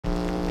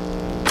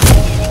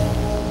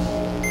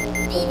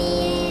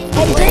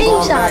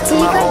Screenshot, can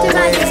you come to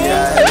my game?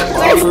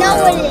 You know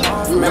what it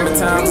is. Remember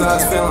times I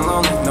was feeling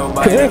lonely.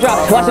 Nobody.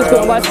 Screenshot, watch this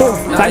school, watch school.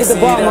 I get the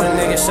ball, man.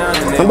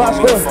 I'm about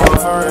school.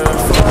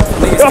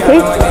 Niggas capping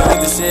like they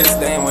leave the shit,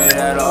 staying with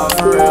that all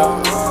for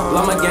real.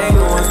 Love my gang,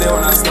 the ones there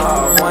when I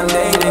starve. One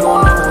day they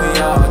gon' know who we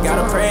are. I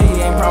gotta pray, he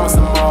ain't promised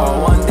tomorrow.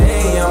 One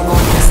day I'm gon'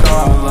 get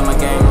starved. Love my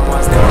gang, the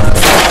ones there when I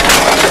starve.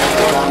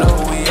 They gon' know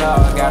who we are.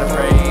 I gotta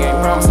pray, he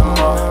ain't promised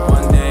tomorrow.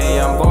 One day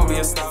I'm gon' be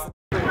a star.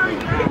 You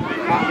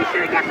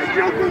should've got the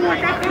Joker one.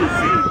 That's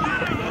easy.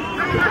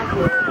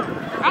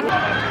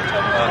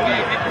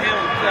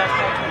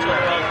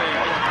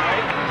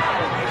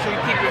 So you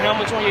keep your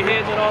helmets on your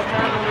heads at all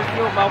times on this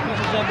field. About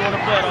people jump on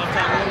the blood all the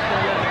time.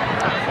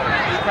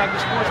 You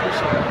practice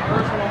sportsmanship.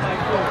 First one on my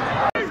field.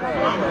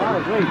 That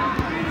was great.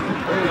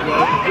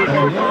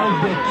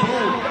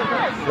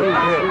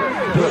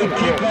 Good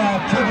kick out,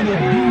 taking it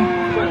deep.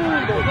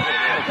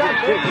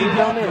 He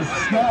got the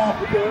snap.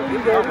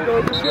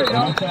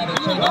 I'm trying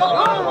to take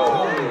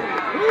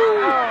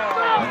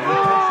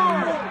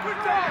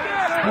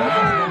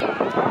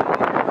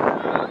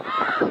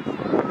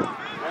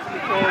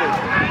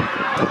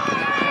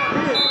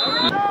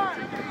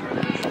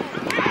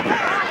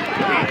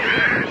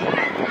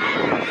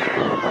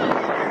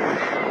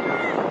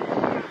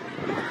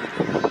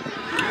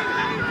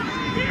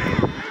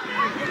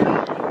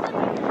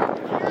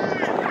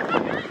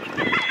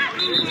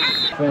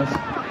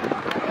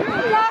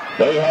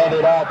They hand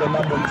it out to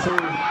number 2.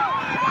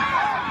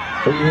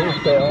 He hits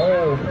the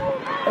hole,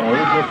 and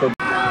he gets the...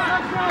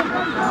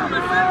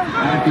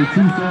 After 2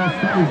 false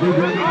starts, they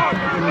go to number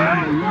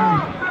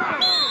 1.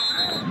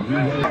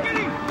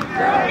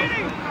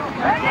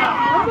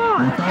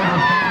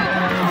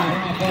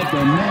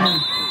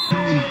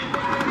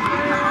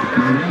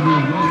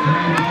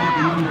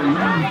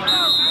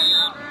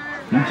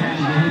 He tries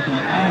to hit the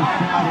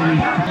outside and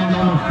he's coming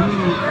on the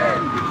field.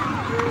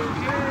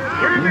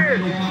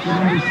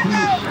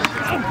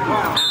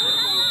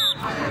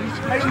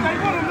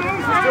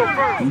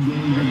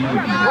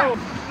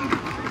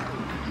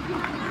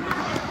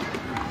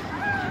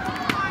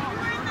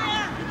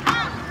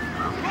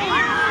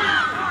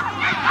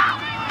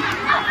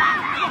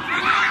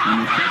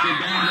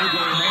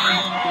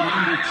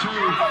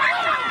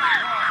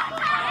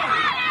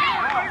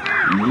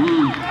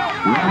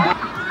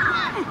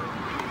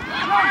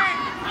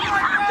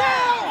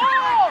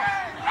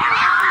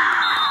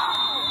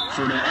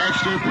 For the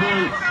extra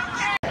point.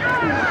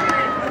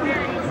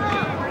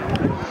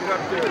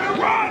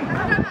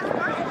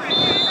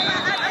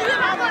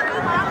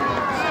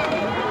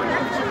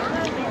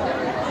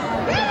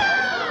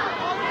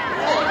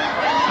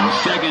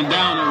 Second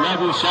down, the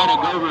Rebels try to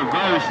go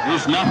reverse.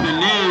 There's nothing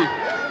there.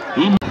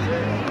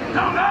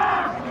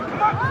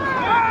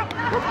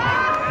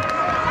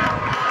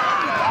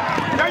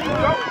 There you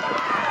go.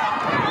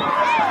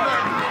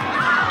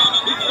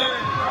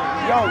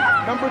 Yo,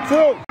 number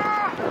 2.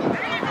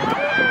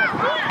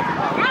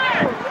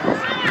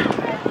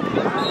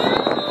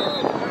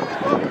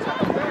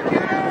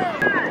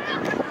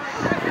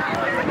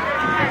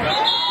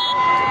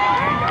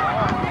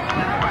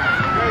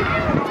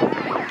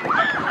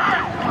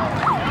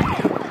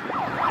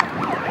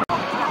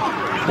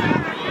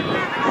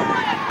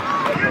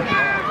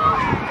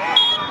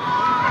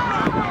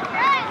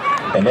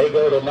 And they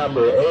go to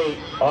number 8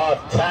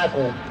 off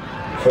tackle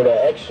for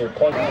the extra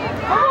point. Come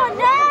on,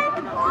 Dad!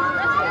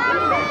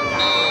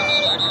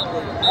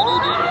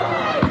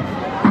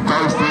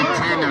 First and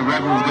 10, the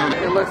Rebels go to...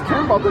 Hey, let's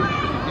turn about this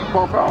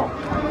bump out.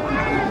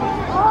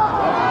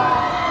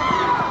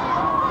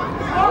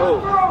 Oh.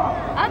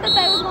 I thought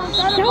they was going to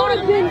set up on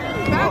him.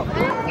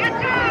 Get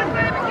down,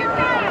 baby, get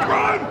down!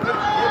 Run!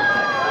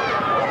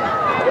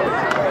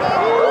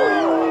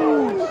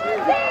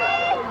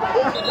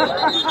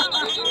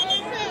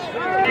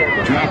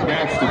 Drop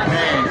backs to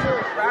pass.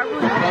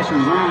 The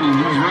pressure's on him.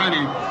 He's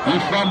running. He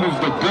fumbles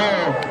the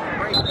ball.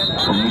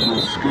 And he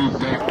gets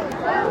scooped up.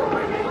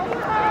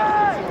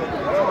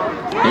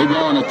 They go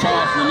on the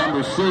toss for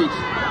number 6.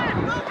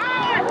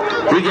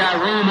 He got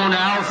room on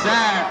the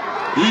outside.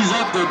 He's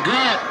up the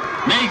gut.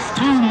 Makes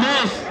 2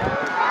 miss.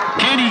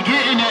 Can he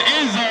get in the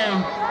end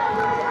zone?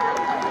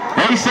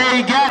 They say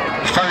he got it.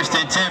 First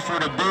and 10 for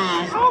the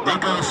Bees. They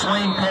go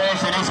swing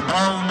pass and it's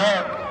blown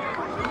up.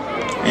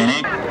 And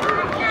it...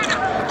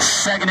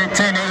 Second and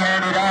 10, they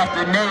hand it off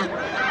to Nate.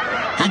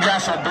 He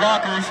got some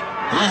blockers.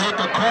 He hit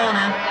the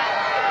corner.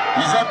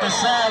 He's up the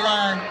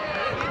sideline.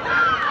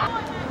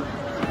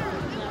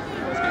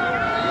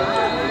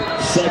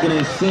 Second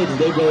and 6,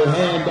 they go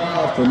hand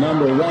off to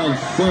number 1,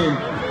 Sim.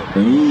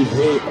 And he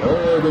hit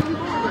all the...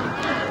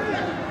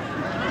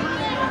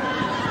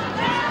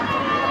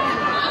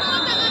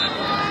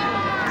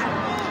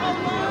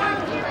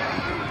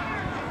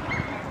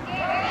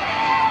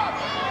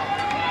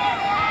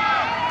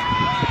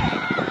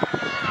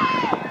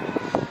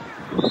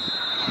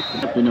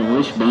 in the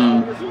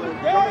wishbone.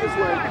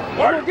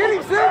 Get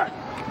him, sir!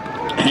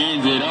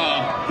 Hands it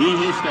off. He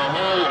hits the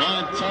hole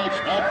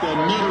untouched up the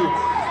middle.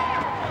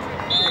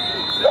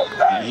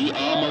 And he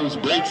almost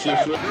almost breaks it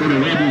for the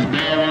Rebels.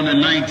 Ball on the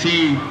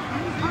 19.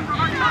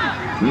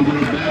 We go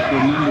back to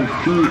number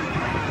 2.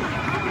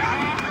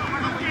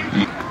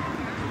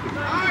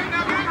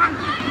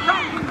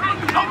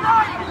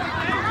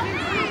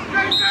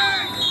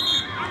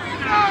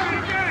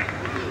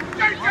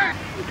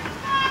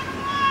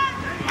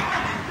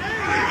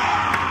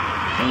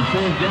 On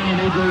fourth down,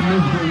 they go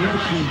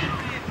misdirection.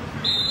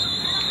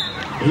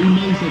 He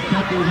makes a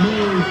couple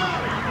moves,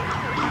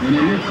 and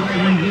it looks like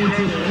he's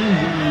into the end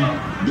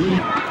zone.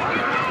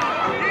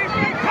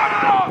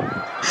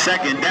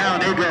 Second down,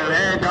 they go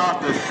hand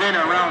off the center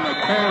around the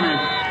corner,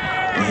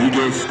 and he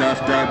gets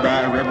stuffed up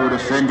by a Rebel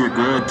defender.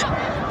 Good.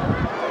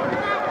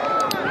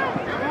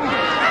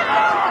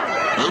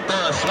 They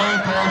throw a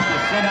swing pass to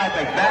send out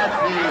the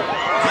backfield.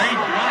 Great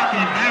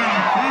blocking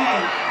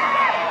downfield.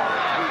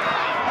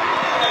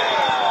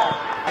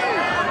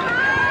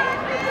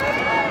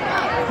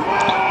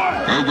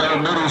 They go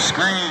middle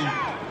screen.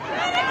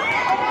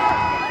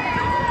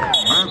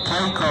 Good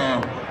play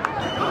call.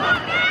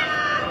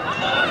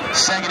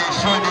 Second and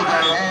short, they go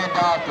hand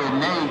off to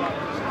Nate.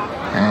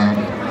 And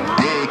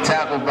big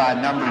tackle by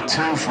number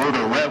 2 for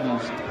the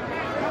Rebels.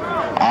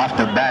 Off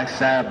the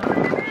backside.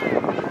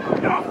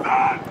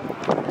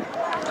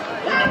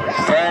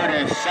 3rd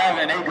and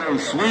 7, they go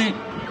sweep.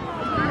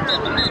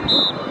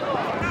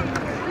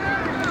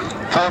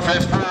 4th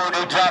and 4,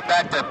 they drop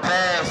back the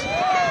pass.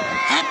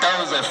 He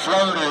throws a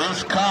floater,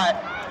 he's caught.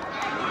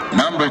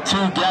 Number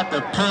 2 got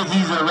the pick,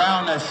 he's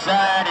around the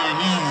side, and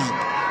he's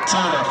to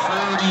the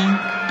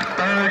 40,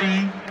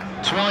 30,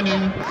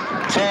 20,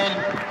 10.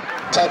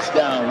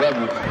 Touchdown,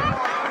 Rebels.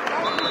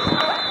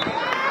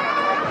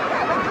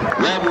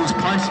 Rebels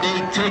punch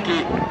their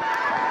ticket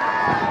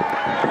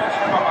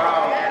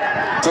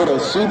to the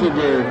Super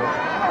Bowl.